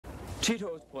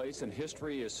Tito's place in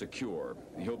history is secure.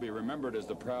 He'll be remembered as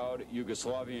the proud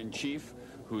Yugoslavian chief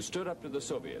who stood up to the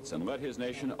Soviets and led his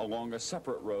nation along a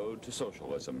separate road to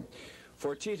socialism.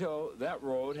 For Tito, that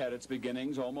road had its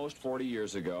beginnings almost 40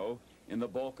 years ago in the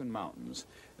Balkan Mountains.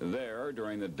 There,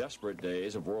 during the desperate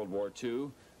days of World War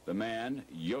II, the man,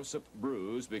 Josip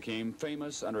Broz, became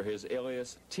famous under his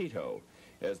alias Tito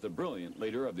as the brilliant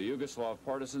leader of the Yugoslav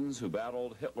Partisans who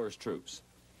battled Hitler's troops.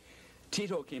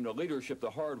 Tito came to leadership the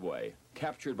hard way.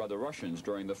 Captured by the Russians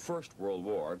during the First World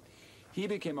War, he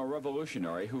became a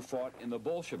revolutionary who fought in the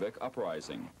Bolshevik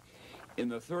uprising. In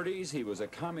the 30s, he was a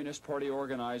Communist Party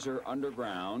organizer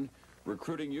underground,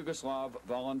 recruiting Yugoslav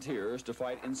volunteers to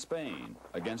fight in Spain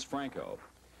against Franco.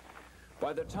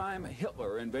 By the time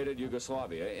Hitler invaded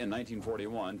Yugoslavia in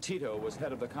 1941, Tito was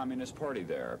head of the Communist Party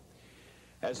there.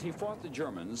 As he fought the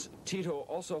Germans, Tito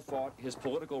also fought his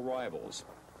political rivals.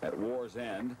 At war's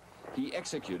end, he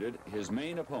executed his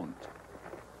main opponent.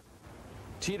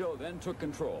 Tito then took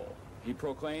control. He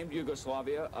proclaimed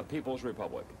Yugoslavia a people's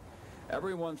republic.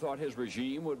 Everyone thought his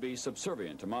regime would be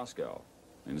subservient to Moscow.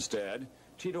 Instead,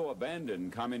 Tito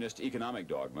abandoned communist economic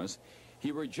dogmas.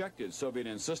 He rejected Soviet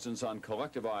insistence on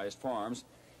collectivized farms.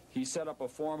 He set up a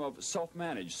form of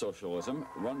self-managed socialism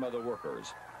run by the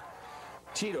workers.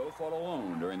 Tito fought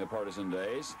alone during the partisan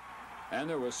days, and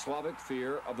there was Slavic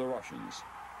fear of the Russians.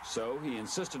 So he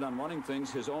insisted on running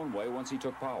things his own way once he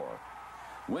took power.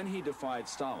 When he defied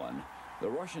Stalin, the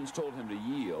Russians told him to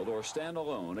yield or stand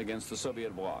alone against the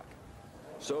Soviet bloc.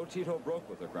 So Tito broke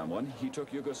with the Kremlin. He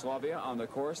took Yugoslavia on the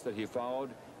course that he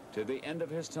followed to the end of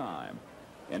his time,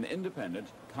 an independent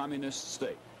communist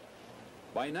state.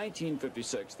 By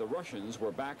 1956, the Russians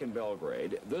were back in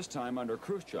Belgrade, this time under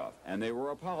Khrushchev, and they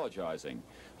were apologizing,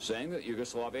 saying that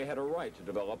Yugoslavia had a right to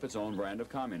develop its own brand of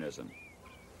communism.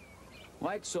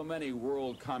 Like so many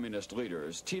world communist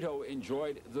leaders, Tito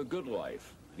enjoyed the good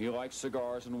life. He liked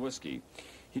cigars and whiskey.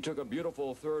 He took a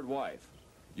beautiful third wife,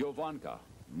 Jovanka,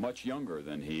 much younger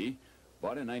than he,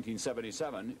 but in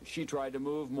 1977, she tried to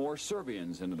move more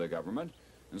Serbians into the government,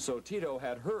 and so Tito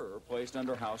had her placed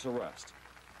under house arrest.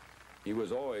 He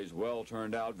was always well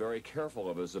turned out, very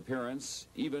careful of his appearance,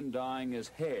 even dyeing his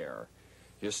hair.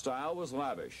 His style was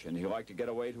lavish, and he liked to get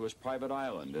away to his private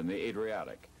island in the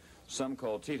Adriatic. Some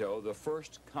called Tito the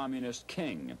first communist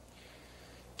king.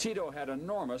 Tito had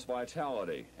enormous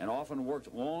vitality and often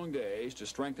worked long days to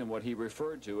strengthen what he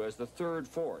referred to as the third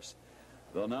force,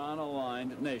 the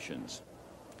non-aligned nations.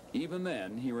 Even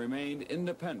then, he remained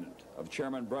independent of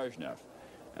Chairman Brezhnev,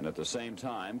 and at the same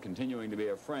time continuing to be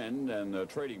a friend and a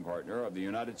trading partner of the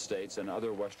United States and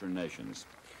other Western nations.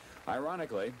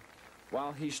 Ironically,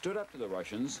 while he stood up to the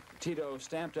Russians, Tito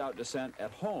stamped out dissent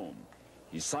at home.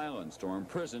 He silenced or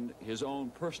imprisoned his own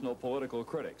personal political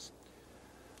critics.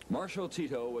 Marshal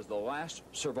Tito was the last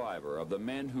survivor of the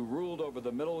men who ruled over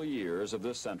the middle years of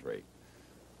this century.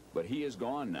 But he is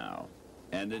gone now,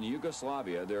 and in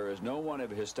Yugoslavia there is no one of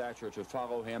his stature to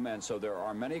follow him, and so there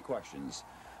are many questions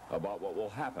about what will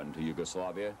happen to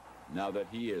Yugoslavia now that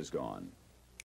he is gone.